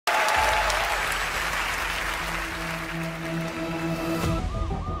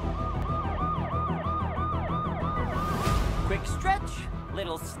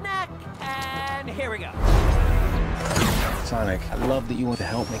little snack, and here we go. Sonic, I love that you want to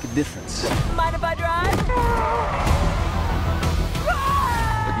help make a difference. Mind if I drive?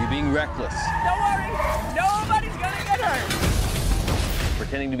 But you're being reckless. Don't worry, nobody's gonna get hurt.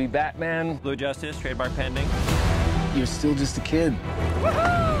 Pretending to be Batman. Blue Justice, trademark pending. You're still just a kid.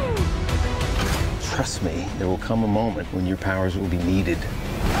 Woohoo! Trust me, there will come a moment when your powers will be needed.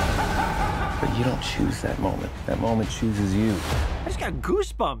 But you don't choose that moment. That moment chooses you. I just got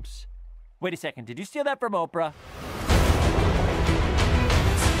goosebumps. Wait a second, did you steal that from Oprah?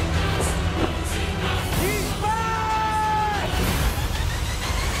 He's back!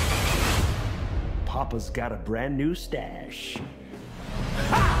 Papa's got a brand new stash.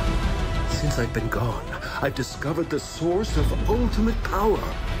 Since I've been gone, I've discovered the source of ultimate power.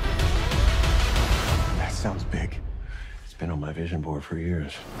 That sounds big. It's been on my vision board for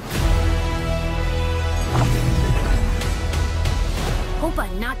years. Hope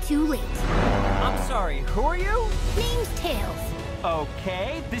I'm not too late. I'm sorry, who are you? Name's Tails.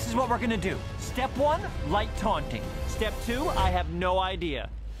 Okay, this is what we're gonna do. Step 1, light taunting. Step 2, I have no idea.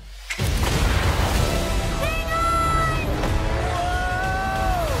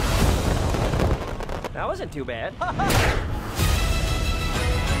 That wasn't too bad.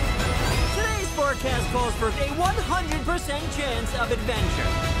 Today's forecast calls for a 100% chance of adventure.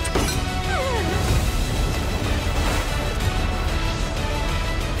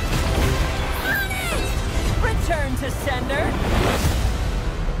 Return to sender.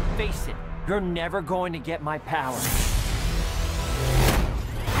 Face it, you're never going to get my power.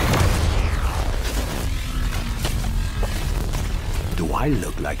 Do I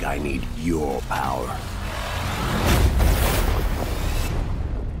look like I need your power?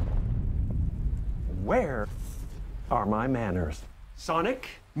 Where are my manners? Sonic,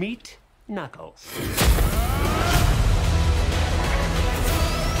 meet Knuckles.